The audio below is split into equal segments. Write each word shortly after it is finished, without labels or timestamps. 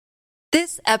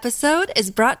This episode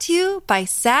is brought to you by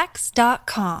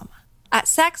Sax.com. At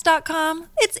Sax.com,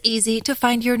 it's easy to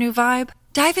find your new vibe.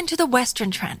 Dive into the Western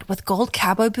trend with gold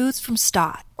cowboy boots from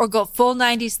Stott, or go full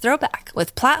 90s throwback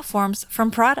with platforms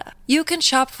from Prada. You can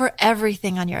shop for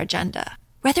everything on your agenda,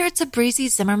 whether it's a breezy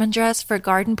Zimmermann dress for a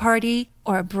garden party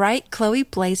or a bright Chloe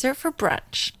blazer for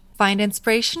brunch. Find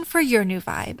inspiration for your new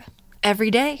vibe every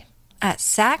day at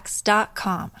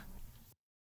Sax.com.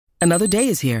 Another day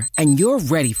is here, and you're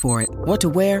ready for it. What to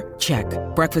wear? Check.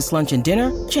 Breakfast, lunch, and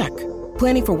dinner? Check.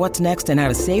 Planning for what's next and how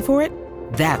to save for it?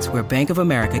 That's where Bank of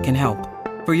America can help.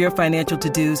 For your financial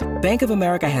to-dos, Bank of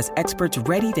America has experts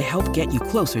ready to help get you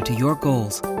closer to your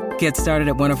goals. Get started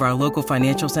at one of our local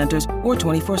financial centers or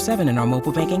 24/7 in our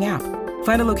mobile banking app.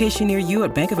 Find a location near you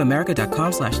at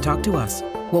bankofamerica.com/talktous.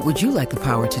 What would you like the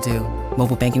power to do?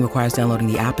 Mobile banking requires downloading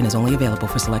the app and is only available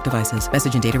for select devices.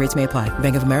 Message and data rates may apply.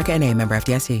 Bank of America N.A., member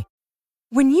FDIC.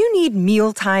 When you need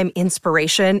mealtime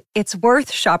inspiration, it's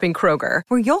worth shopping Kroger,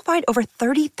 where you'll find over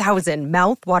 30,000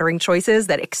 mouth-watering choices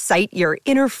that excite your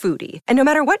inner foodie. And no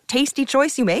matter what tasty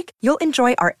choice you make, you'll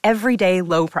enjoy our everyday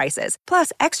low prices,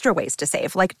 plus extra ways to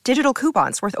save, like digital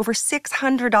coupons worth over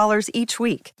 $600 each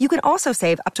week. You can also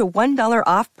save up to $1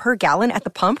 off per gallon at the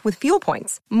pump with fuel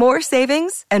points. More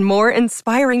savings and more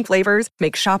inspiring flavors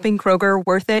make shopping Kroger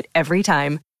worth it every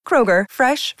time. Kroger,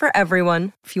 fresh for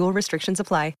everyone. Fuel restrictions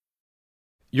apply.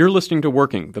 You're listening to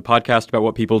Working, the podcast about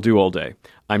what people do all day.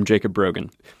 I'm Jacob Brogan.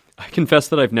 I confess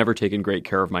that I've never taken great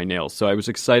care of my nails, so I was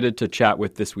excited to chat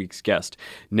with this week's guest,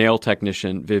 nail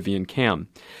technician Vivian Kam.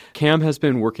 Kam has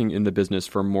been working in the business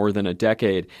for more than a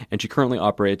decade, and she currently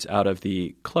operates out of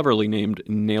the cleverly named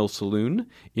Nail Saloon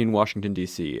in Washington,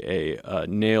 D.C., a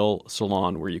nail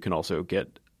salon where you can also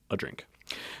get a drink.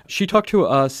 She talked to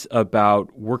us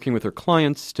about working with her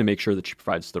clients to make sure that she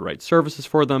provides the right services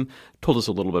for them, told us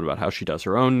a little bit about how she does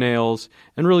her own nails,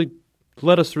 and really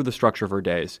led us through the structure of her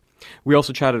days. We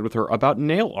also chatted with her about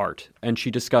nail art, and she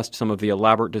discussed some of the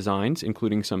elaborate designs,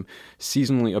 including some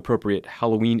seasonally appropriate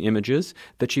Halloween images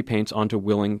that she paints onto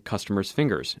willing customers'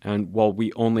 fingers. And while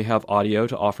we only have audio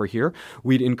to offer here,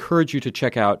 we'd encourage you to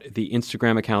check out the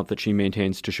Instagram account that she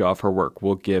maintains to show off her work.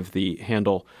 We'll give the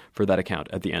handle for that account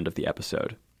at the end of the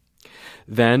episode.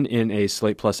 Then, in a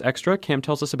Slate Plus Extra, Kam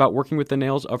tells us about working with the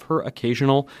nails of her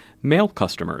occasional male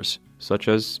customers, such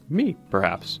as me,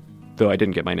 perhaps, though I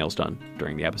didn't get my nails done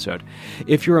during the episode.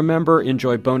 If you're a member,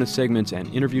 enjoy bonus segments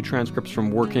and interview transcripts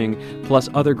from Working, plus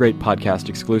other great podcast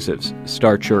exclusives.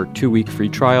 Start your 2-week free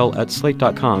trial at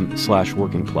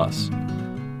slate.com/workingplus.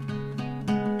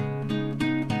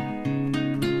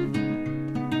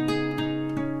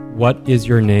 What is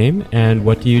your name and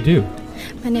what do you do?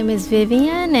 My name is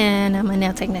Vivian, and I'm a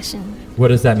nail technician. What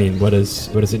does that mean? What does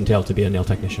it entail to be a nail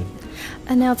technician?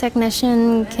 A nail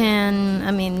technician can,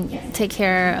 take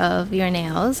care of your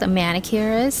nails. A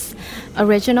manicurist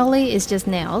originally is just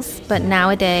nails, but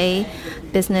nowadays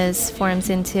business forms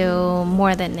into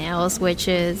more than nails, which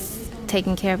is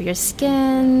taking care of your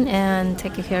skin and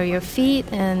taking care of your feet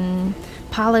and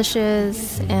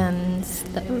polishes and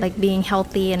like being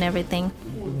healthy and everything.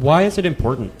 Why is it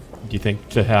important, do you think,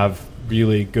 to have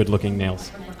really good-looking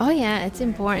nails? Oh yeah, it's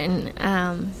important.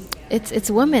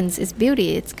 It's women's, it's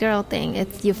beauty, it's girl thing.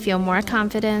 You feel more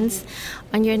confidence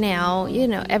on your nail. You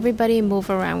know, everybody move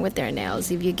around with their nails.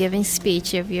 If you're giving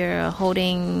speech, if you're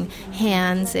holding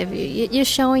hands, if you're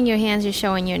showing your hands, you're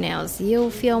showing your nails. You'll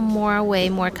feel way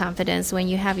more confidence when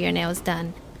you have your nails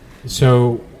done.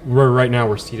 So right now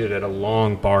we're seated at a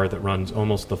long bar that runs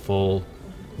almost the full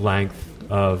length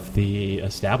of the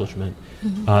establishment.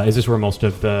 Mm-hmm. Is this where most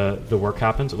of the work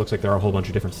happens? It looks like there are a whole bunch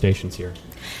of different stations here.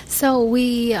 So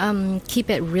we keep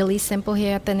it really simple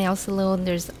here at the nail salon.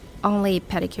 There's only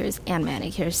pedicures and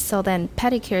manicures. So then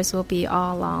pedicures will be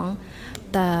all along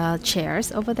the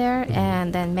chairs over there, mm-hmm.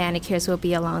 and then manicures will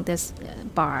be along this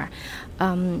bar.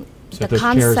 So those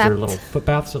chairs are little foot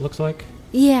baths, it looks like?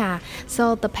 Yeah.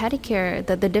 So the pedicure,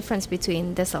 the difference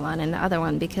between this salon and the other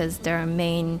one, because their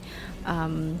main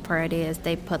priority is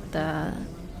they put the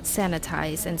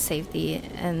sanitize and safety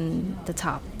in the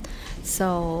top.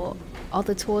 So all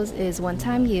the tools is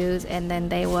one-time use, and then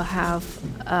they will have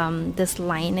this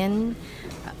lining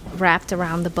wrapped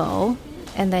around the bowl,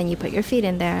 and then you put your feet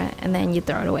in there, and then you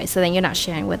throw it away. So then you're not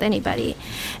sharing with anybody.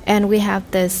 And we have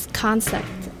this concept.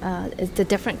 It's a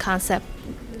different concept,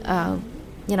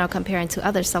 comparing to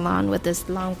other salon with this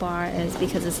long bar is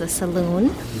because it's a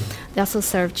saloon. They also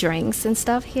serve drinks and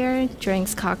stuff here.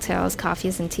 Drinks, cocktails,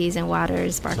 coffees and teas and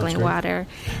waters, sparkling water,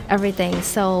 everything.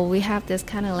 So we have this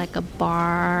kind of like a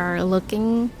bar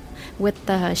looking with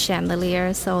the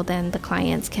chandelier, so then the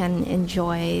clients can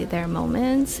enjoy their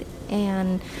moments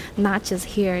and not just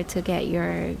here to get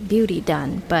your beauty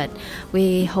done, but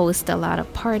we host a lot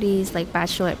of parties like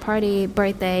bachelorette party,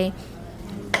 birthday.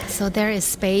 So there is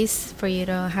space for you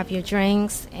to have your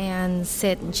drinks and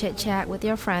sit and chit-chat with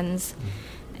your friends,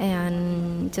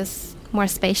 and just more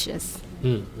spacious.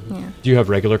 Mm-hmm. Yeah. Do you have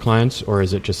regular clients, or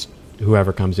is it just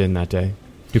whoever comes in that day?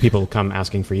 Do people come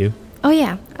asking for you? Oh,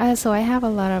 yeah. So I have a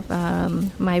lot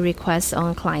of my requests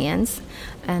on clients,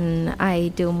 and I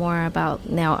do more about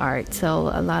nail art. So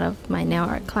a lot of my nail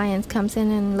art clients comes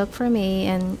in and look for me,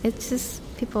 and it's just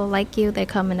people like you, they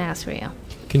come and ask for you.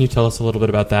 Can you tell us a little bit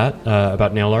about that,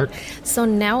 about nail art? So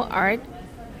nail art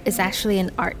is actually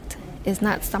an art. It's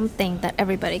not something that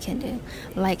everybody can do.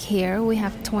 Like here, we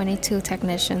have 22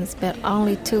 technicians, but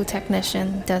only 2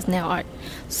 technicians does nail art.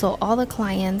 So all the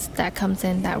clients that comes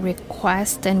in that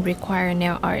request and require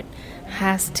nail art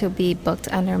has to be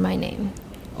booked under my name.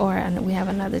 And we have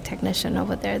another technician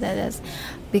over there that does,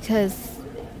 because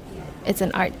it's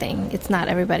an art thing. It's not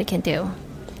everybody can do.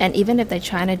 And even if they're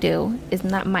trying to do,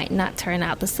 might not turn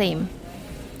out the same.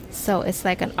 So it's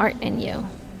like an art in you.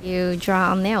 You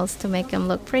draw on nails to make them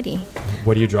look pretty.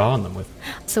 What do you draw on them with?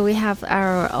 So we have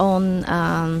our own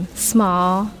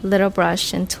small little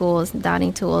brush and tools,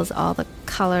 dotting tools, all the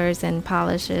colors and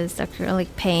polishes, acrylic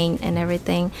paint and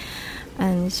everything.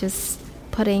 And it's just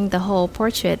putting the whole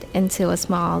portrait into a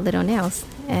small little nails.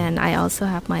 And I also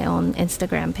have my own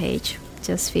Instagram page,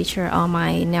 just feature all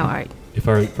my nail art. If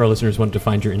our listeners wanted to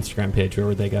find your Instagram page, where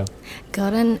would they go? Go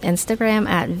to Instagram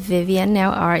at Vivian Nail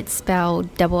Art,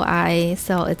 spelled double I,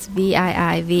 so it's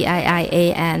VIIVIIAN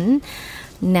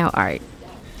Nail Art.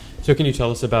 So can you tell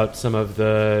us about some of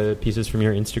the pieces from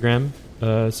your Instagram,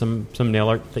 some nail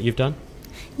art that you've done?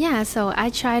 Yeah, so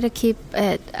I try to keep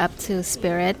it up to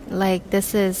spirit. Like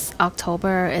this is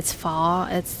October, it's fall,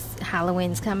 it's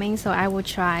Halloween's coming, so I will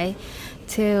try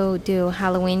to do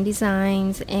Halloween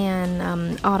designs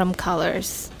and autumn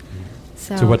colors.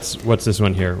 So what's this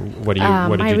one here? What did you do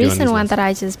on my these recent one ones? that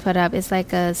I just put up is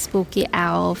like a spooky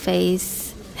owl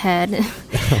face head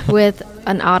with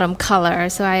an autumn color.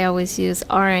 So I always use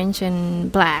orange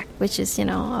and black, which is,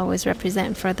 always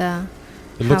represent for the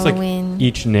It looks Halloween. like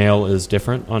each nail is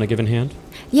different on a given hand?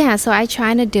 Yeah, so I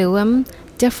try to do them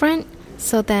different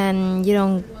so then you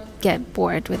don't get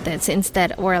bored with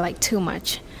it or like too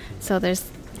much. So there's,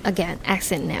 again,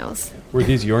 accent nails. Were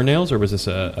these your nails, or was this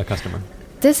a customer?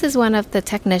 This is one of the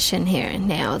technician here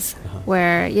nails,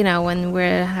 where, when we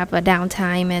have a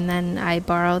downtime and then I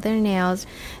borrow their nails,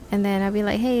 and then I'll be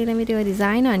like, hey, let me do a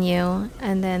design on you,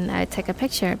 and then I take a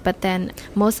picture. But then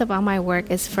most of all my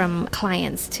work is from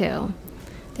clients, too.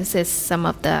 This is some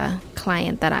of the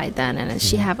client that I done, and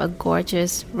she have a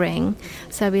gorgeous ring.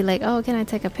 So I'll be like, oh, can I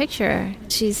take a picture?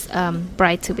 She's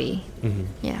bride to be. Mm-hmm.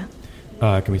 Yeah.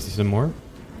 Can we see some more?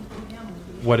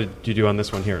 What did you do on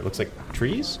this one here? It looks like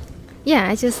trees?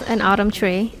 Yeah, it's just an autumn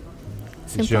tree.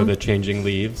 You show the changing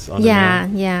leaves on the nail?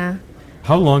 Yeah.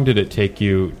 How long did it take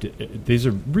you? These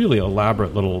are really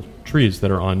elaborate little trees that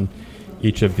are on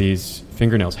each of these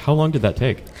fingernails. How long did that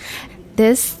take?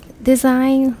 This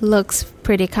design looks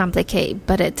pretty complicated,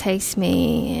 but it takes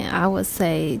me, I would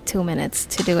say, 2 minutes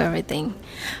to do everything.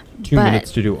 2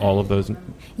 minutes to do all of those?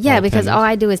 Yeah, because all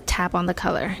I do is tap on the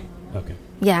color. Okay.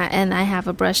 Yeah, and I have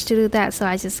a brush to do that, so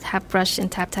I just have brush and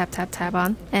tap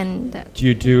on. And do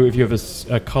you do, if you have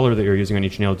a color that you're using on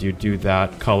each nail, do you do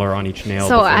that color on each nail?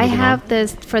 So I have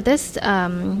this, for this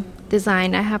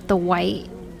design, I have the white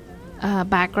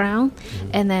background,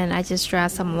 and then I just draw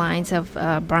some lines of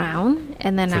brown,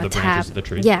 and then I tap of the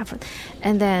tree? Yeah,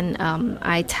 and then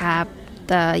I tap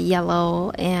the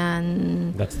yellow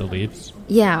and that's the leaves.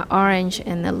 Yeah, orange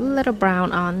and a little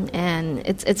brown on, and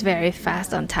it's very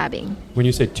fast on tabbing. When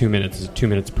you say 2 minutes, is it 2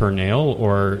 minutes per nail,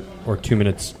 or 2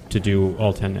 minutes to do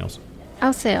all 10 nails?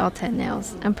 I'll say all 10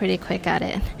 nails. I'm pretty quick at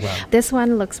it. Wow. This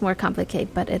one looks more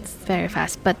complicated, but it's very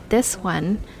fast. But this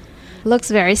one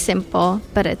looks very simple,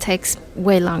 but it takes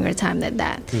way longer time than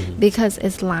that. Mm-hmm. Because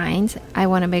it's lines, I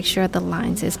want to make sure the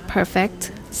lines is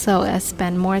perfect, so I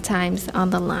spend more times on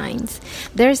the lines.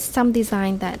 There's some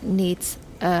design that needs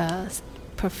a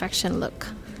perfection look,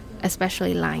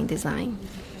 especially line design.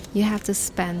 You have to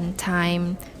spend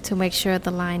time to make sure the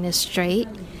line is straight,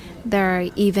 they're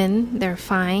even, they're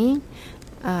fine,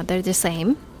 they're the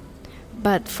same.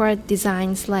 But for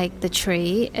designs like the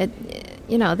tree, it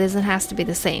doesn't have to be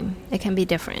the same. It can be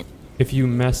different. If you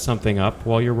mess something up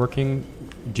while you're working,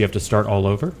 do you have to start all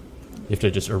over? You have to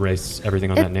just erase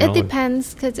everything on that nail? It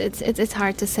depends, because it's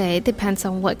hard to say. It depends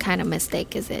on what kind of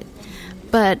mistake is it.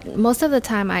 But most of the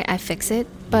time I fix it.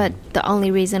 But the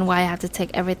only reason why I have to take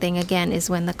everything again is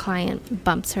when the client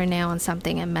bumps her nail on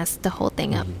something and mess the whole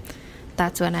thing up.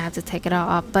 that's when I have to take it all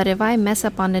off. But if I mess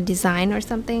up on the design or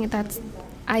something,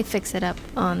 I fix it up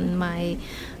on my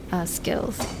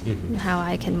skills, how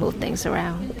I can move things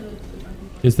around.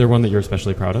 Is there one that you're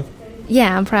especially proud of?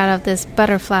 Yeah, I'm proud of this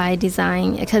butterfly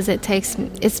design because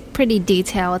it's pretty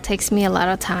detailed. It takes me a lot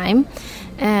of time,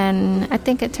 and I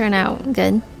think it turned out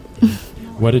good.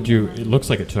 It looks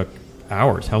like it took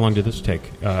hours. How long did this take?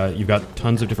 You've got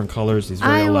tons of different colors, these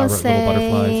very elaborate little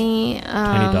butterflies,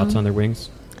 tiny dots on their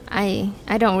wings.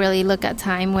 I don't really look at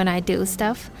time when I do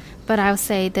stuff, but I would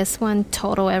say this one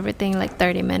total everything like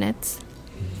 30 minutes.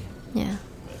 Yeah.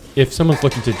 If someone's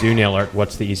looking to do nail art,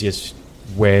 what's the easiest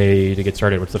way to get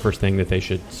started? What's the first thing that they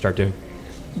should start doing?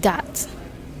 Dots.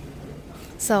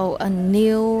 So a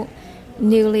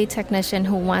newly technician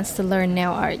who wants to learn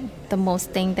nail art, the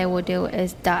most thing they will do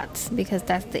is dots, because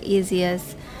that's the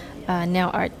easiest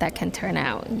nail art that can turn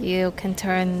out. You can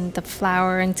turn the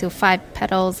flower into 5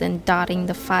 petals, and dotting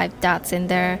the 5 dots in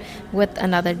there with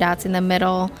another dots in the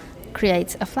middle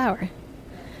creates a flower.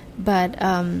 But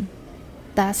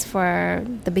that's for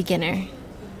the beginner.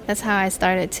 That's how I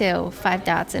started too. 5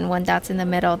 dots and 1 dot in the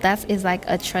middle. That is like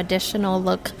a traditional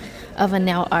look of a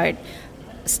nail art,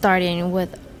 starting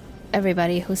with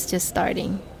everybody who's just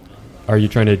starting. Are you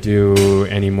trying to do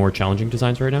any more challenging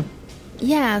designs right now?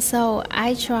 Yeah, so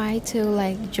I try to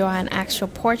like draw an actual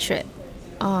portrait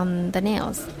on the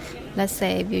nails. Let's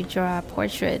say if you draw a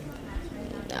portrait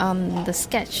on the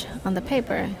sketch on the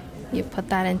paper, you put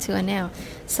that into a nail.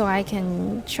 So I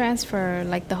can transfer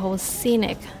like the whole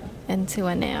scenic into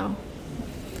a nail.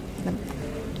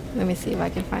 Let me see if I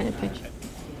can find a picture.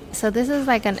 So this is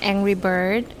like an Angry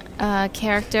Bird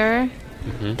character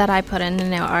that I put in the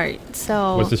nail art.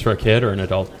 So was this for a kid or an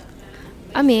adult?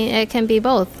 I mean, it can be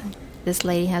both. This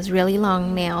lady has really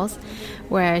long nails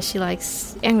where she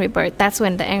likes Angry Bird. That's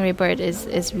when the Angry Bird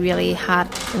is really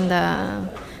hot in the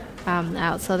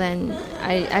out. So then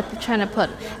I'm trying to put,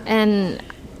 and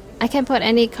I can put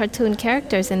any cartoon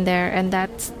characters in there, and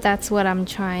that's what I'm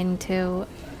trying to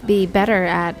be better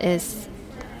at, is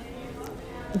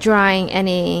drawing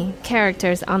any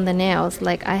characters on the nails.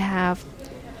 Like I have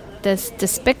this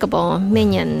Despicable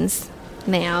Minions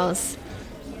nails.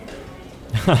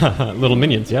 Little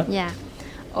minions, yeah? Yeah.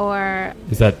 Or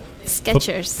is that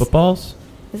Skechers. Footballs?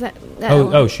 Is that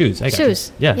oh, shoes. I got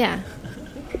shoes. You. Yeah. Yeah.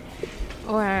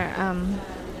 Or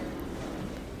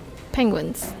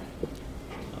penguins.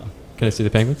 Can I see the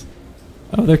penguins?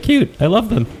 Oh, they're cute. I love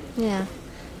them. Yeah.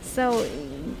 So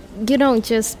you don't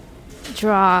just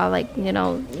draw, like,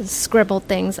 scribble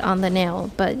things on the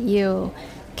nail, but you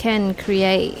can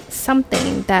create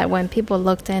something that when people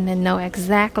looked in and know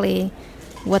exactly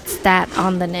what's that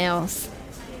on the nails,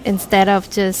 instead of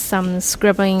just some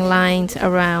scribbling lines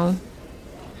around.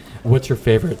 What's your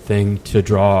favorite thing to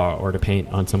draw or to paint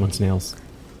on someone's nails?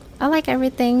 I like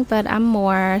everything, but I'm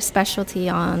more specialty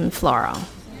on floral.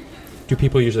 Do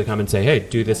people usually come and say, hey,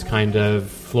 do this kind of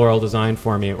floral design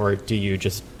for me, or do you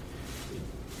just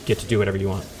get to do whatever you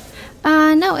want?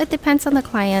 No, it depends on the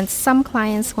clients. Some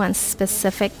clients want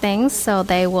specific things, so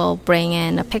they will bring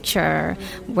in a picture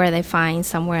where they find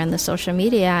somewhere on the social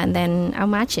media, and then I'll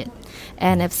match it.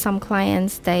 And if some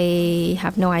clients, they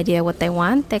have no idea what they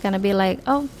want, they're going to be like,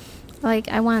 oh, like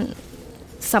I want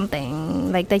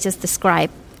something. Like they just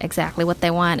describe exactly what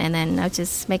they want, and then I'll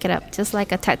just make it up, just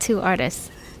like a tattoo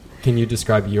artist. Can you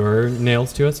describe your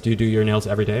nails to us? Do you do your nails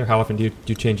every day, or how often do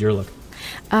you change your look?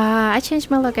 I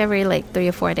change my look every 3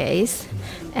 or 4 days,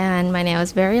 and my nail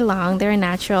is very long. They're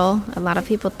natural. A lot of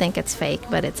people think it's fake,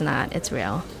 but it's not. It's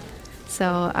real. So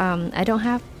I don't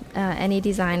have any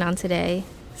design on today.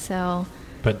 So.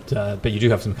 But you do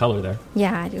have some color there.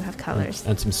 Yeah, I do have colors.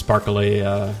 And some sparkly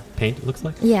paint, it looks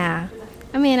like. Yeah,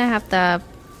 I mean,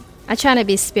 I try to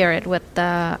be spirit with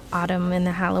the autumn and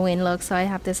the Halloween look. So I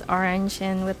have this orange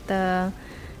and with the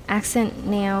accent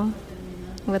nail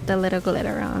with the little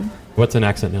glitter on. What's an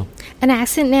accent nail? An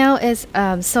accent nail is,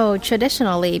 so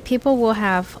traditionally, people will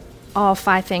have all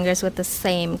 5 fingers with the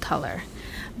same color.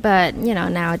 But,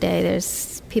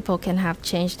 nowadays, people can have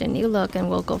changed a new look and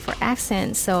will go for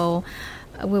accent. So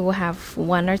we will have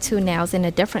 1 or 2 nails in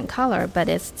a different color, but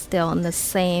it's still in the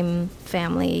same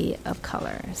family of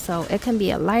color. So it can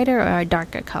be a lighter or a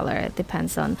darker color. It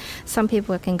depends on, some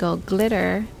people can go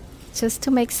glitter just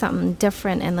to make something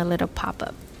different and a little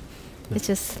pop-up. It's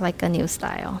just like a new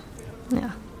style.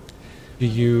 Yeah. Do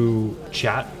you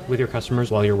chat with your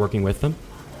customers while you're working with them?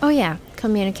 Oh, yeah.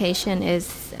 Communication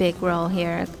is a big role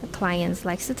here. Clients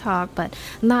like to talk, but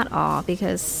not all,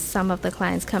 because some of the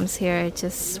clients comes here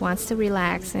just wants to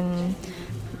relax and,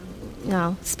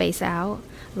 space out.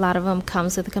 A lot of them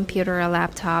comes with a computer or a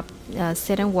laptop,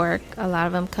 sit and work. A lot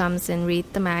of them comes and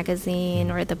read the magazine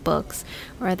or the books,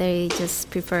 or they just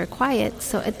prefer quiet.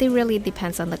 So it really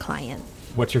depends on the client.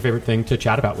 What's your favorite thing to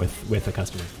chat about with a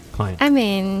customer, client? I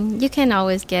mean, you can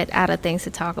always get out of things to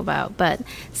talk about, but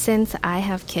since I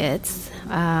have kids,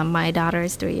 my daughter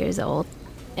is 3 years old,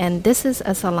 and this is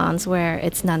a salon where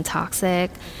it's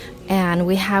non-toxic, and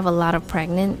we have a lot of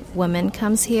pregnant women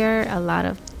comes here, a lot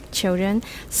of children,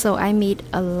 so I meet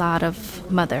a lot of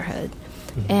motherhood.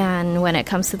 Mm-hmm. And when it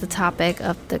comes to the topic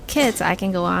of the kids, I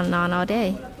can go on and on all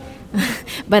day.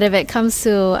 But if it comes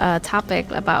to a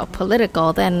topic about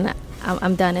political, then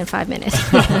I'm done in 5 minutes.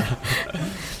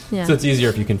 Yeah. So it's easier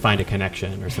if you can find a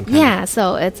connection or something. Yeah,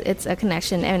 so it's a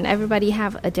connection, and everybody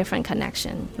have a different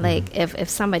connection. Like if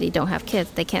somebody don't have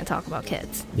kids, they can't talk about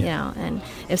kids, you know. And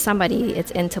if somebody is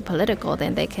into political,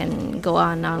 then they can go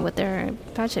on and on with their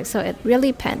project. So it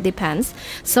really depends.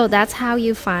 So that's how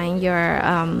you find your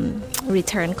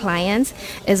return clients,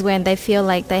 is when they feel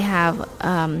like they have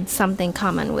something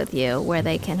common with you, where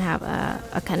they can have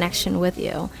a connection with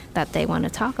you that they want to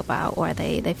talk about, or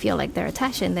they feel like they're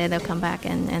attached, and they'll come back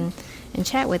and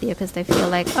chat with you because they feel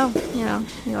like, oh, you know,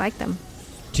 you like them.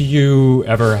 Do you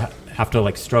ever have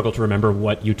to struggle to remember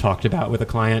what you talked about with a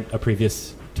client a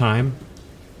previous time?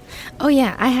 Oh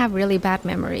yeah, I have really bad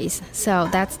memories. So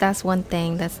that's one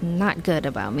thing that's not good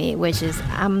about me, which is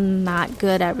I'm not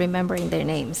good at remembering their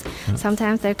names.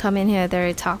 Sometimes they come in here,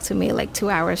 they talk to me 2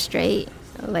 hours straight.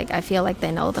 I feel like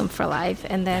they know them for life,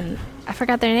 and then I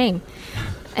forgot their name.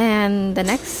 And the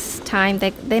next time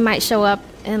they might show up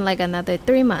in another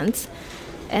 3 months,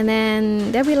 and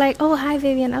then they'll be like, oh, hi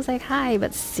Vivian. I was like, hi,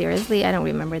 but seriously, I don't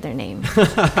remember their name.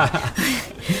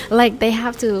 They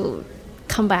have to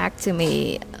come back to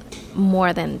me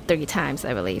more than 3 times,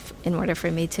 I believe, in order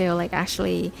for me to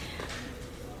actually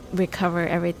recover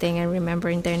everything and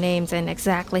remembering their names and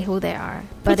exactly who they are.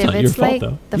 But that's if not it's your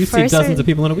fault, though. You see dozens of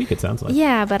people in a week, it sounds like.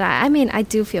 Yeah, but I mean, I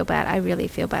do feel bad. I really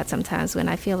feel bad sometimes when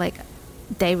I feel like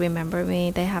they remember me,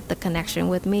 they have the connection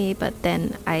with me, but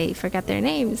then I forget their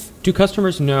names. Do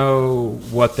customers know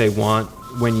what they want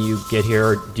when you get here,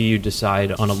 or do you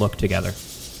decide on a look together?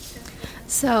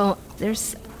 So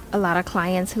there's a lot of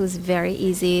clients who's very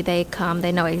easy. They come,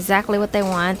 they know exactly what they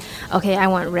want. Okay, I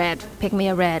want red. Pick me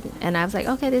a red. And I was like,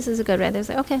 okay, this is a good red. They're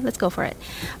like, okay, let's go for it.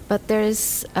 But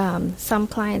there's some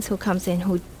clients who comes in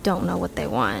who don't know what they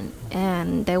want,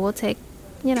 and they will take,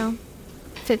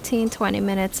 15, 20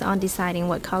 minutes on deciding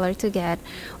what color to get,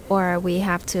 or we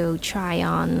have to try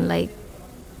on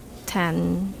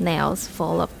 10 nails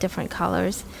full of different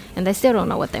colors, and they still don't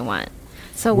know what they want.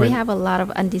 So we have a lot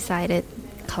of undecided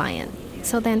clients.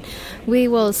 So then we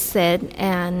will sit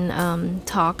and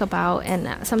talk about,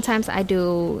 and sometimes I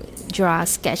do draw a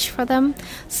sketch for them.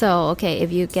 So, okay,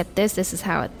 if you get this is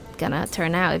how it's gonna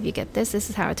turn out. If you get this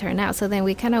is how it turn out. So then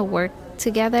we kind of work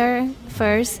together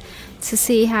first to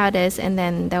see how it is, and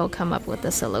then they'll come up with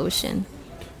a solution.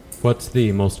 What's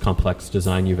the most complex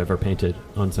design you've ever painted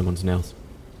on someone's nails?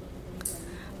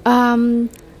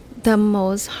 The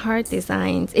most hard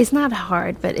designs, it's not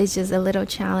hard, but it's just a little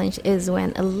challenge, is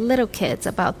when a little kid's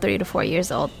about 3 to 4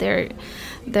 years old, their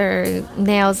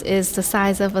nails is the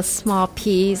size of a small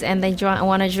piece, and they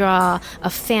want to draw a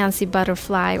fancy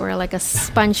butterfly or a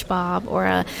SpongeBob or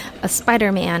a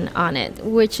Spider-Man on it,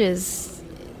 which is,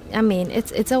 I mean,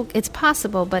 it's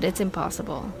possible, but it's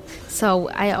impossible. So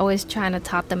I always try to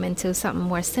talk them into something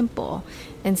more simple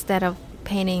instead of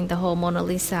painting the whole Mona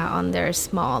Lisa on their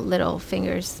small little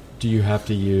fingers. Do you have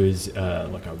to use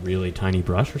a really tiny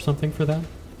brush or something for that?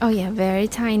 Oh yeah, very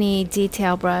tiny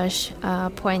detail brush,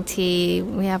 pointy.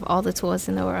 We have all the tools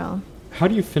in the world. How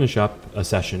do you finish up a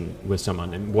session with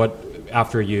someone? And what,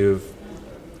 after you've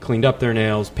cleaned up their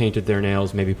nails, painted their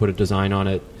nails, maybe put a design on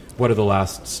it, what are the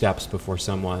last steps before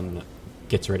someone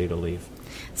gets ready to leave?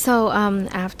 So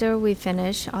after we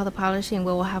finish all the polishing,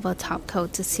 we will have a top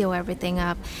coat to seal everything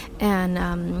up.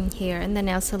 And here in the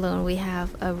nail salon, we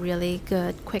have a really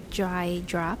good quick dry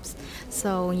drops.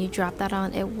 So when you drop that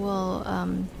on, it will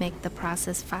make the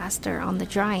process faster on the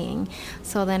drying.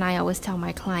 So then I always tell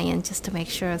my client just to make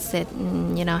sure sit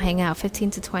and, hang out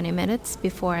 15 to 20 minutes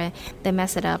before they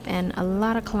mess it up. And a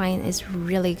lot of client is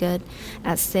really good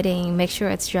at sitting, make sure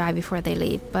it's dry before they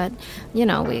leave. But,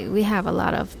 we have a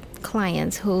lot of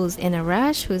clients who's in a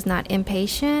rush, who's not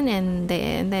impatient, and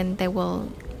then they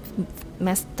will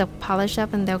mess the polish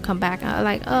up, and they'll come back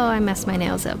like, oh, I messed my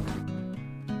nails up.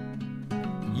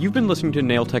 You've been listening to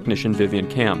nail technician Vivian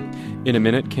Kam. In a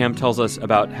minute, Kam tells us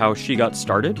about how she got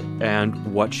started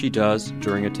and what she does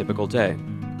during a typical day.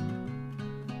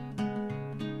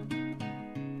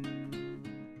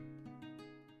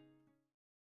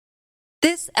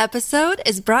 episode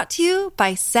is brought to you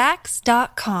by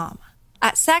Sax.com.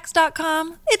 At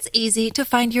Sax.com, it's easy to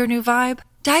find your new vibe.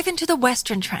 Dive into the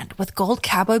Western trend with gold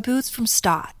cowboy boots from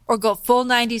Stott, or go full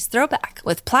 90s throwback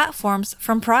with platforms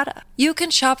from Prada. You can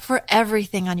shop for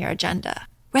everything on your agenda,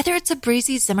 whether it's a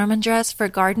breezy Zimmermann dress for a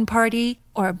garden party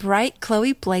or a bright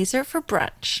Chloe blazer for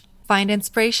brunch. Find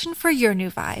inspiration for your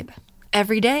new vibe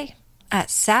every day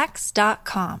at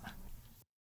Sax.com.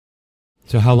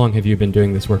 So how long have you been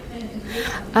doing this work?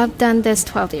 I've done this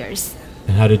 12 years.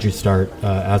 And how did you start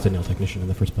as a nail technician in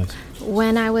the first place?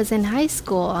 When I was in high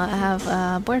school, I have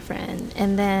a boyfriend,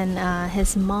 and then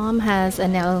his mom has a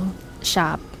nail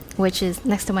shop, which is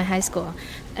next to my high school.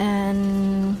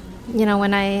 And, you know,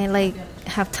 when I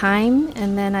have time,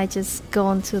 and then I just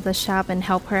go into the shop and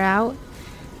help her out.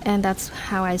 And that's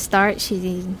how I start.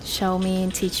 She show me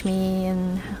and teach me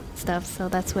and stuff. So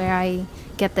that's where I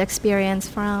get the experience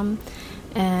from.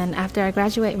 And after I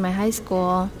graduate my high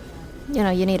school, you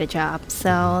know, you need a job.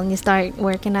 So you start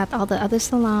working at all the other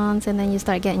salons, and then you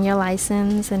start getting your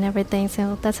license and everything.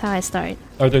 So that's how I start.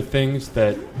 Are there things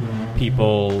that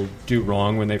people do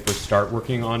wrong when they first start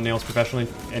working on nails professionally?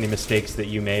 Any mistakes that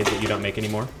you made that you don't make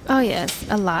anymore? Oh, yes,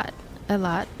 a lot.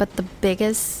 But the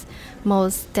biggest,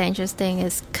 most dangerous thing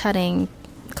is cutting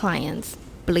clients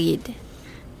bleed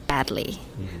badly.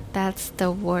 That's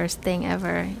the worst thing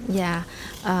ever. Yeah.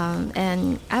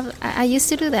 And I used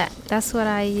to do that. That's what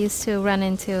I used to run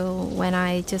into when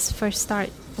I just first start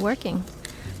working.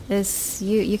 Is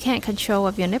you can't control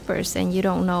of your nippers, and you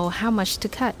don't know how much to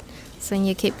cut. So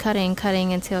you keep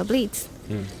cutting until it bleeds.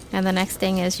 And the next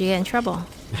thing is you get in trouble.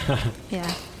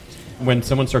 Yeah. When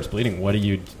someone starts bleeding, what do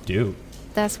you do?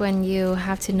 That's when you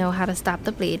have to know how to stop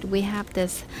the bleed. We have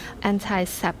this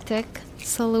antiseptic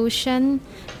solution.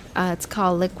 It's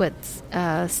called liquid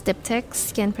Styptic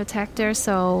skin protector.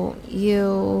 So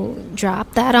you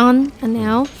drop that on a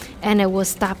nail, and it will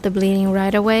stop the bleeding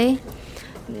right away.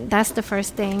 That's the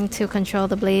first thing to control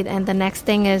the bleed. And the next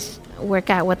thing is work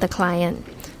out with the client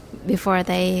before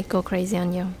they go crazy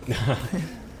on you.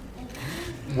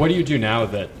 What do you do now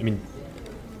that,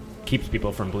 keeps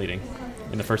people from bleeding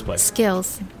in the first place?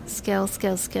 Skills.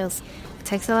 It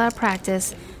takes a lot of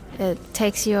practice. It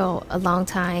takes you a long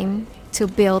time to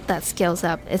build that skills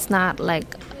up. It's not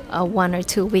like a 1 or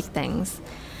 2 week things.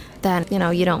 Then,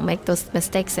 you don't make those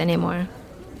mistakes anymore.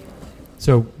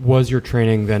 So was your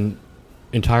training then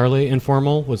entirely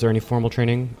informal? Was there any formal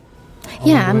training?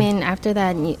 Yeah, after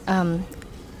that,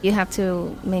 you have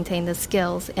to maintain the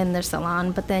skills in the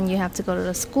salon, but then you have to go to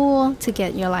the school to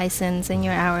get your license and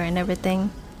your hour and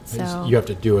everything. So you have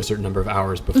to do a certain number of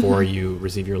hours before you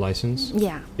receive your license?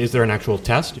 Yeah. Is there an actual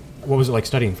test? What was it like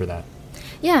studying for that?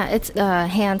 Yeah, it's a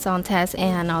hands-on test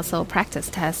and also practice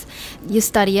test. You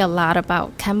study a lot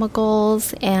about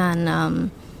chemicals, and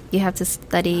you have to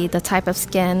study the type of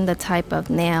skin, the type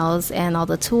of nails, and all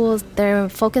the tools. They're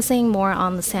focusing more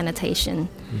on the sanitation.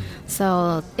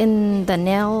 So in the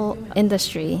nail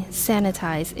industry,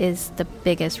 sanitize is the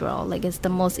biggest role. Like, it's the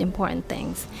most important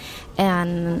things.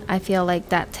 And I feel like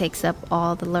that takes up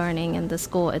all the learning in the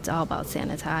school. It's all about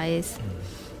sanitize.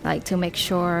 Like, to make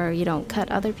sure you don't cut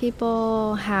other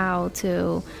people, how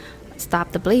to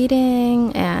stop the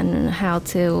bleeding, and how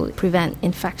to prevent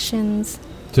infections.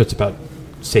 So it's about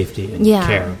safety and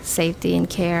care. Yeah, safety and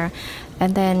care.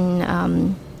 And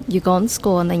then you go in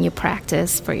school, and then you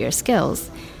practice for your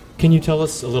skills. Can you tell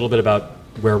us a little bit about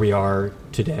where we are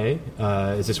today?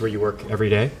 Is this where you work every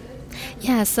day?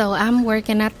 Yeah, so I'm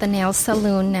working at the Nail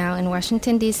Saloon now in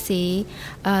Washington, D.C.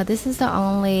 This is the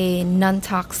only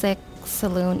non-toxic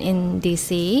saloon in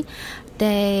DC.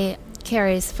 They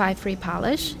carries 5-free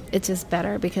polish. It's just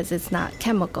better because it's not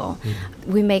chemical.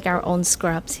 We make our own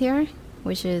scrubs here,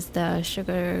 which is the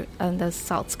sugar and the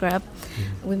salt scrub.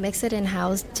 We mix it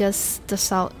in-house, just the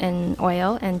salt and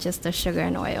oil and just the sugar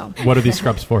and oil. What are these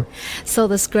scrubs for? So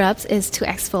the scrubs is to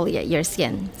exfoliate your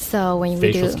skin. So when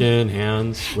Facial we do skin,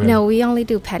 hands? No, we only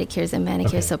do pedicures and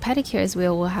manicures. Okay. So pedicures, we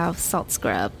will have salt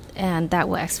scrub, and that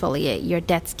will exfoliate your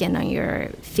dead skin on your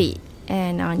feet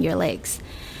and on your legs.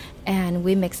 And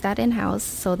we mix that in-house,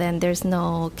 so then there's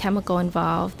no chemical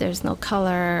involved, there's no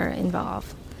color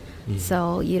involved.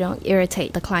 So you don't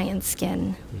irritate the client's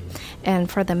skin. And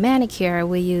for the manicure,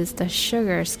 we use the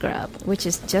sugar scrub, which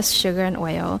is just sugar and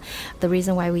oil. The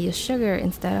reason why we use sugar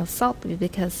instead of salt is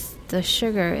because the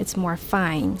sugar is more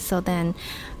fine. So then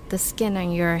the skin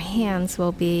on your hands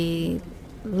will be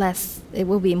less, it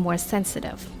will be more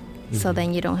sensitive. So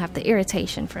then you don't have the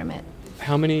irritation from it.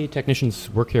 How many technicians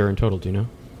work here in total, do you know?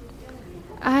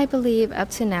 I believe up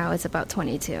to now it's about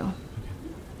 22.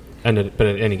 But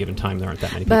at any given time, there aren't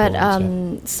that many people.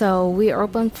 But so we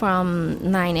open from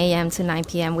 9 a.m. to 9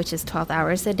 p.m., which is 12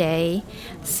 hours a day.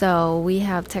 So we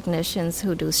have technicians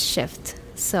who do shift.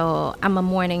 So I'm a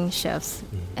morning shift,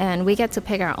 and we get to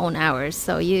pick our own hours.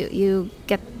 So you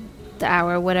get the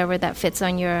hour, whatever that fits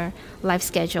on your life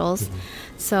schedules.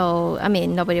 So, I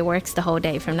mean, nobody works the whole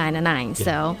day from 9 to 9. Yeah.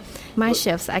 So my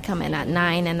shifts, I come in at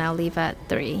 9 and I'll leave at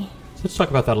 3. So let's talk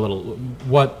about that a little.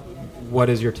 What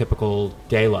is your typical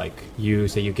day like? You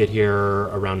say you get here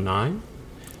around 9.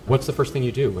 What's the first thing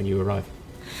you do when you arrive?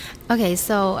 Okay,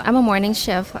 so I'm a morning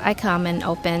shift. I come and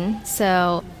open.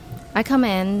 So I come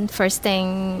in. First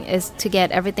thing is to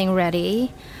get everything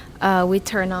ready. We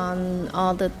turn on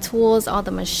all the tools, all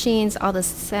the machines, all the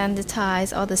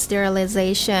sanitize, all the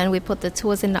sterilization. We put the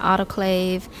tools in the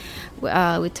autoclave.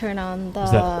 We turn on the...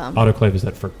 Is that autoclave, is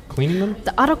that for cleaning them?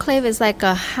 The autoclave is like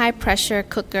a high-pressure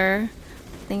cooker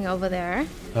thing over there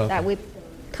that we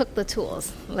cook the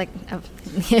tools. Like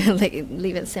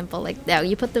leave it simple like that.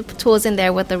 You put the tools in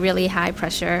there with a really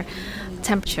high-pressure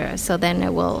temperature, so then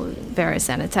it will very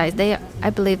sanitize. I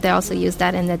believe they also use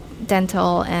that in the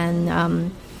dental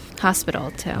and... hospital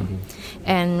too.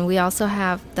 And we also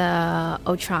have the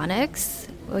Otronics,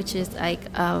 which is like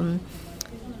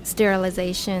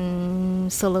sterilization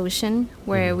solution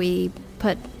where we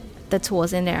put the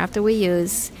tools in there after we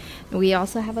use. We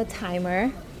also have a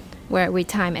timer where we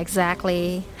time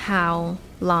exactly how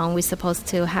long we're supposed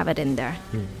to have it in there.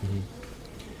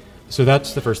 So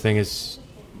that's the first thing, is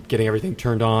getting everything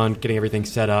turned on, getting everything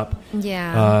set up.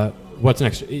 Yeah. What's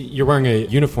next? You're wearing a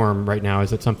uniform right now.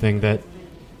 Is it something that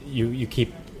you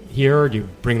keep here, or do you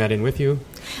bring that in with you?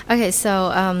 Okay, so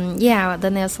the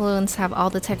nail salons have all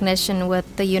the technician with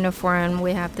the uniform.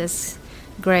 We have this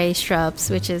gray stripes,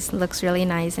 which looks really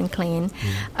nice and clean.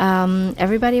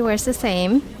 Everybody wears the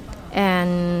same,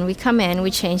 and we come in,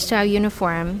 we change to our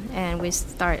uniform, and we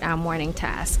start our morning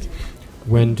task.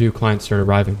 When do clients start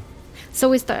arriving? So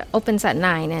we opens at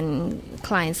 9, and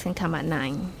clients can come at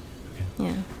 9. Okay.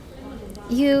 Yeah.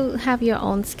 You have your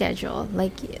own schedule,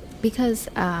 because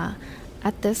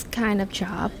at this kind of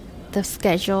job, the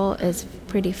schedule is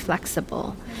pretty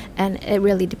flexible, and it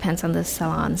really depends on the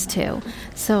salons too.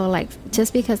 So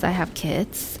just because I have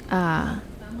kids,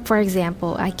 for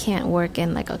example, I can't work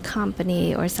in a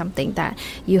company or something that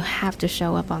you have to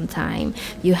show up on time.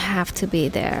 You have to be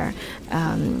there.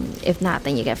 If not,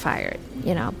 then you get fired.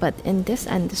 But in this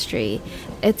industry,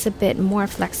 it's a bit more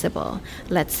flexible.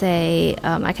 Let's say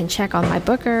I can check on my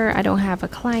booker. I don't have a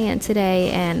client today,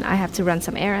 and I have to run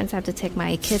some errands. I have to take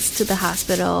my kids to the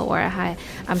hospital, or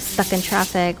I'm stuck in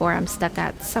traffic, or I'm stuck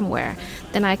at somewhere.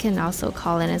 Then I can also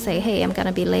call in and say, hey, I'm going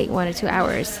to be late 1 or 2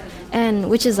 hours, and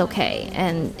which is okay.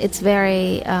 And it's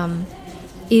very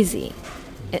easy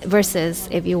versus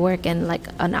if you work in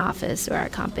an office or a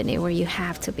company where you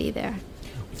have to be there.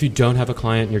 If you don't have a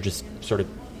client and you're just sort of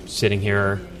sitting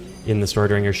here in the store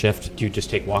during your shift, do you just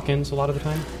take walk-ins a lot of the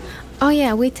time? Oh,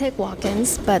 yeah, we take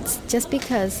walk-ins, but just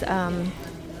because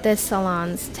the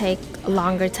salons take a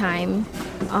longer time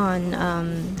on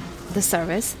the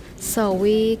service, so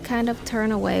we kind of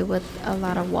turn away with a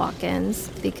lot of walk-ins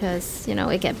because,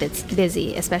 it gets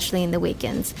busy, especially in the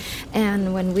weekends.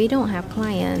 And when we don't have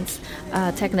clients,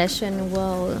 a technician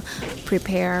will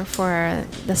prepare for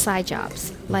the side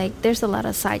jobs. There's a lot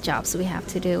of side jobs we have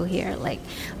to do here, like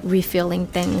refilling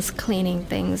things, cleaning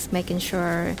things, making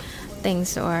sure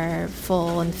things are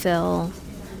full and fill,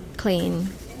 clean,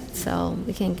 so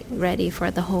we can get ready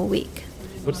for the whole week.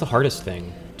 What's the hardest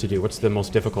thing to do? What's the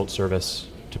most difficult service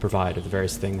to provide of the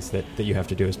various things that you have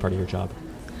to do as part of your job?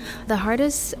 The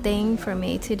hardest thing for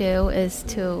me to do is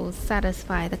to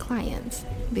satisfy the clients,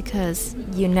 because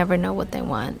you never know what they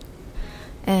want.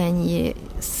 And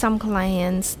some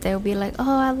clients, they'll be like,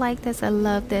 oh, I like this, I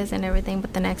love this and everything,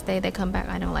 but the next day they come back,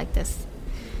 I don't like this.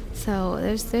 So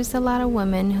there's a lot of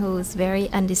women who's very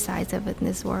undecisive in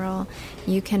this world.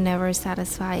 You can never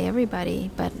satisfy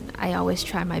everybody, but I always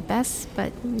try my best,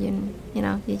 but you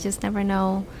just never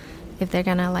know if they're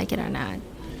gonna like it or not.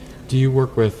 Do you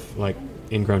work with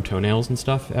ingrown toenails and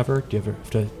stuff ever? Do you ever have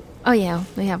to? Oh yeah,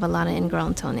 we have a lot of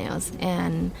ingrown toenails,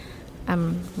 and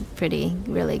I'm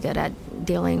really good at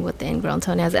dealing with the ingrown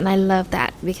toenails, and I love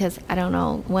that because I don't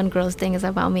know, one gross thing is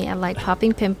about me. I like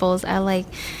popping pimples, I like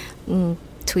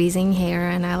tweezing hair,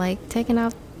 and I like taking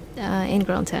off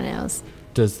ingrown toenails.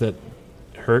 Does that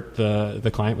hurt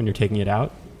the client when you're taking it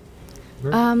out?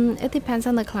 It depends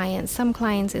on the client. Some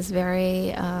clients is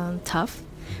very tough,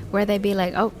 where they be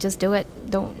like, oh, just do it,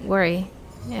 don't worry.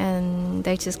 And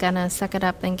they're just gonna suck it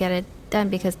up and get it done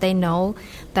because they know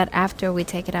that after we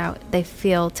take it out, they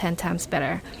feel 10 times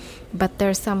better. But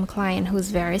there's some client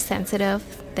who's very sensitive.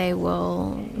 They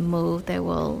will move. They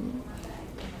will,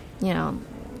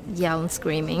 yell and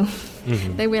screaming.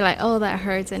 Mm-hmm. They will be like, "Oh, that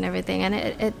hurts," and everything.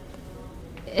 And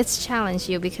it's challenged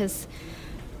you because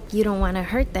you don't want to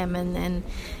hurt them,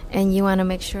 and you want to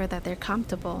make sure that they're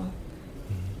comfortable.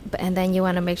 And then you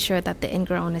want to make sure that the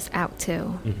ingrown is out too.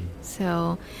 Mm-hmm.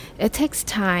 So it takes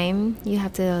time. You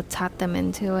have to talk them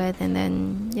into it, and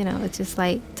then it's just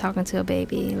like talking to a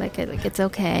baby, like it's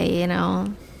okay, and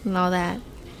all that.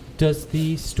 Does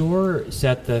the store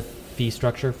set the fee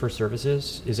structure for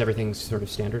services? Is everything sort of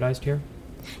standardized here?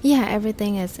 Yeah,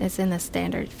 everything is in the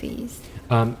standard fees.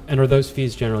 And are those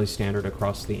fees generally standard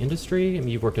across the industry? I mean,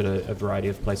 you've worked at a variety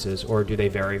of places, or do they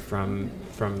vary from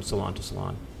salon to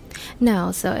salon?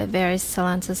 No, so it varies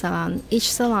salon to salon. Each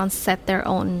salon set their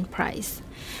own price.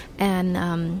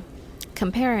 And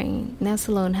comparing, nail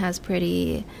salon has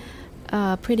pretty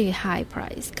high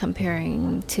price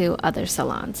comparing to other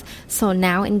salons. So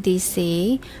now in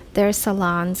DC, there are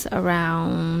salons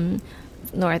around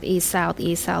northeast,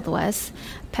 southeast, southwest.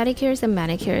 Pedicures and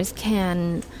manicures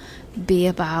can be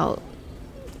about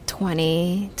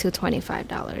 $20 to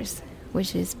 $25,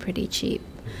 which is pretty cheap.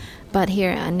 But here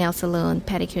at nail salon,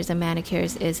 pedicures and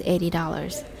manicures is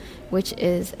 $80, which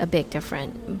is a big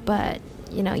difference. But,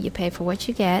 you pay for what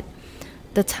you get.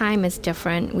 The time is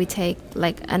different. We take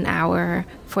like an hour,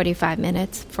 45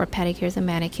 minutes for pedicures and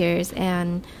manicures,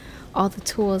 and all the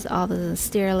tools, all the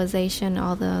sterilization,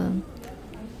 all the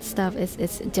stuff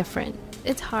it's different.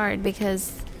 It's hard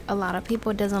because a lot of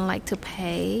people doesn't like to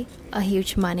pay a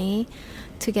huge money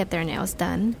to get their nails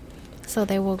done. So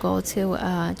they will go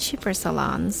to cheaper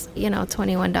salons,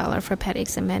 $21 for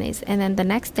pedicures and manis. And then the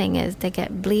next thing is they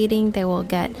get bleeding, they will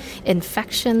get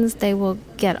infections, they will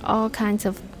get all kinds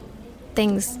of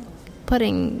things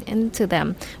putting into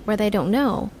them where they don't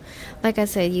know. Like I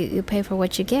said, you pay for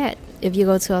what you get. If you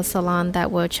go to a salon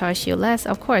that will charge you less,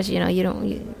 of course, you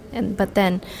don't. But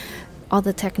then all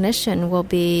the technician will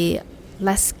be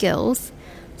less skills.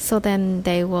 So then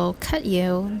they will cut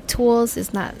you. Tools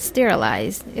is not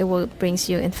sterilized. It will brings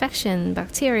you infection,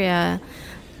 bacteria.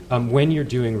 When you're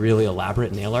doing really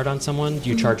elaborate nail art on someone, do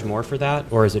you charge more for that,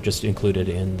 or is it just included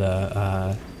in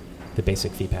the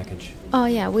basic fee package? Oh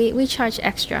yeah, we charge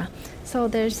extra. So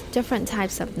there's different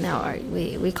types of nail art.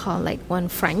 We call like one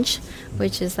French,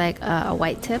 which is like a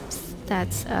white tips.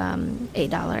 That's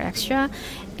 $8 extra,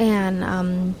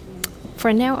 and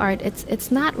for nail art, it's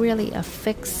not really a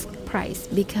fixed price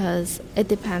because it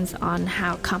depends on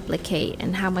how complicated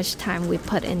and how much time we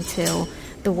put into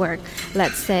the work.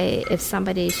 Let's say if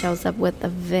somebody shows up with a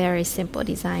very simple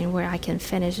design where I can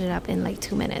finish it up in like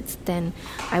 2 minutes, then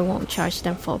I won't charge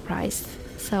them full price.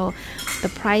 So the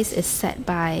price is set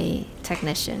by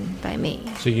technician, by me.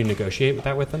 So you negotiate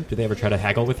that with them? Do they ever try to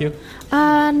haggle with you?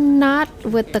 Not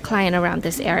with the client around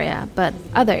this area, but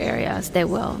other areas they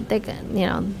will. They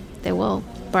can, they will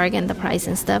bargain the price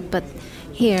and stuff, but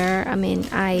here,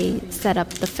 I set up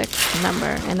the fixed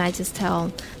number, and I just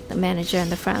tell the manager in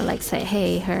the front, like, say,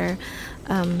 hey, her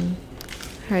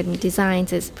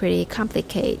designs is pretty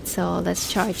complicated, so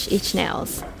let's charge each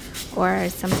nails. Or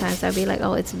sometimes I'll be like,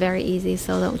 oh, it's very easy,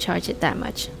 so don't charge it that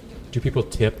much. Do people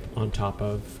tip on top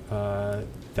of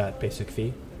that basic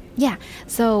fee? Yeah,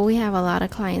 so we have a lot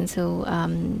of clients who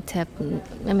tip,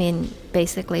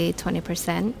 basically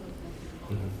 20%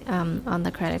 on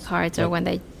the credit cards, or when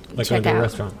they like check at a out.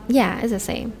 Restaurant. Yeah, it's the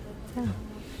same. So.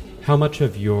 How much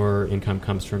of your income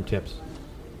comes from tips?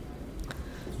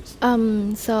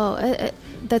 The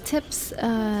tips,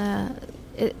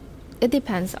 it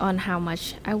depends on how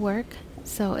much I work.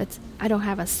 So I don't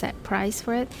have a set price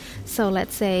for it. So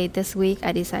let's say this week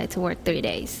I decide to work 3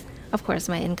 days. Of course,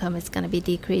 my income is going to be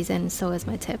decreased, and so is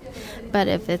my tip. But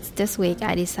if it's this week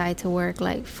I decide to work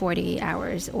like 40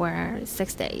 hours or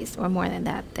 6 days or more than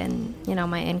that, then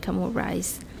my income will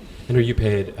rise. And are you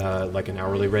paid like an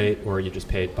hourly rate, or are you just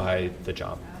paid by the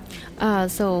job?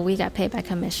 So we got paid by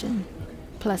commission,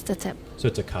 plus the tip. So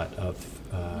it's a cut of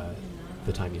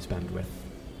the time you spend with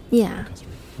the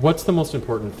customer. What's the most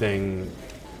important thing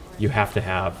you have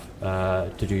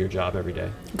to do your job every day?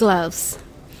 Gloves.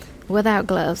 Without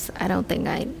gloves, I don't think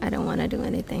I don't want to do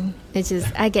anything. It's just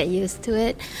I get used to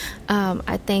it.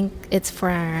 I think it's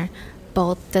for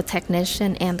both the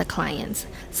technician and the clients.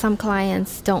 Some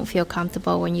clients don't feel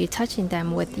comfortable when you're touching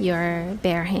them with your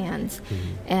bare hands.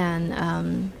 Mm-hmm.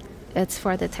 And it's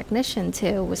for the technician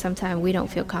too. Sometimes we don't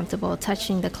feel comfortable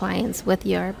touching the clients with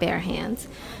your bare hands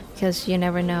because you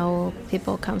never know where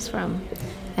people comes from.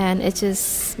 And it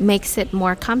just makes it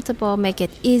more comfortable, make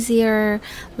it easier,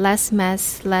 less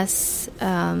mess, less,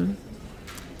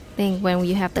 think when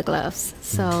you have the gloves.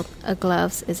 So a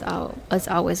gloves is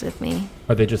always with me.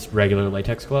 Are they just regular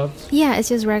latex gloves? Yeah, it's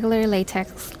just regular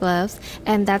latex gloves.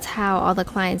 And that's how all the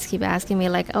clients keep asking me,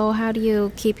 like, oh, how do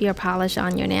you keep your polish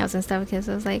on your nails and stuff? Because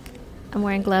I was like, I'm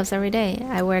wearing gloves every day.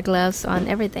 I wear gloves on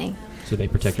everything. So they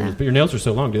protect your nails. But your nails are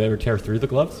so long. Do they ever tear through the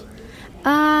gloves?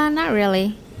 Not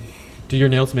really. Do your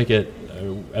nails make it,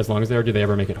 as long as they are, do they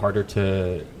ever make it harder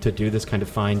to do this kind of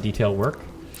fine detail work?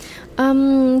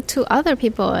 To other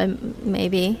people,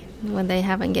 maybe, when they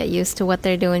haven't get used to what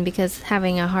they're doing, because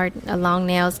having a long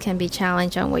nails can be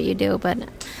challenge on what you do. But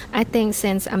I think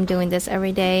since I'm doing this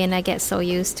every day and I get so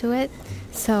used to it,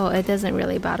 so it doesn't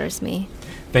really bothers me.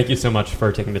 Thank you so much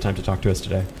for taking the time to talk to us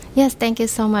today. Yes, thank you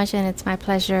so much, and it's my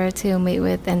pleasure to meet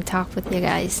with and talk with you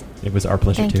guys. It was our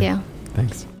pleasure, thank too. You.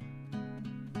 Thanks.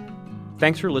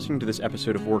 Thanks for listening to this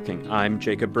episode of Working. I'm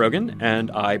Jacob Brogan, and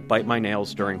I bite my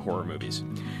nails during horror movies.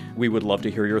 We would love to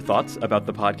hear your thoughts about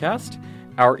the podcast.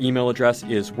 Our email address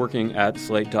is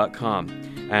working@slate.com,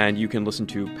 and you can listen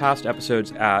to past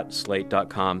episodes at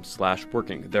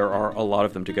slate.com/working. There are a lot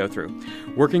of them to go through.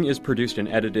 Working is produced and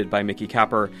edited by Mickey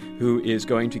Capper, who is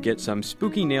going to get some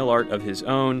spooky nail art of his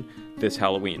own this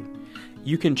Halloween.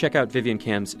 You can check out Vivian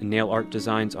Cam's nail art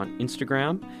designs on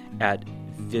Instagram at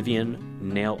Vivian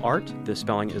Nail Art. The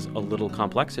spelling is a little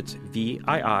complex. It's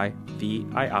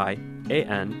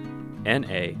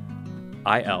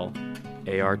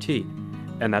VIIVIIANNAILART.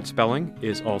 And that spelling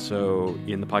is also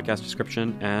in the podcast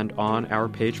description and on our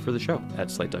page for the show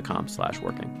at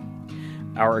slate.com/working.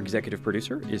 Our executive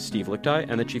producer is Steve Lichtai,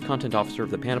 and the chief content officer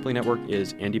of the Panoply Network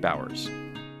is Andy Bowers.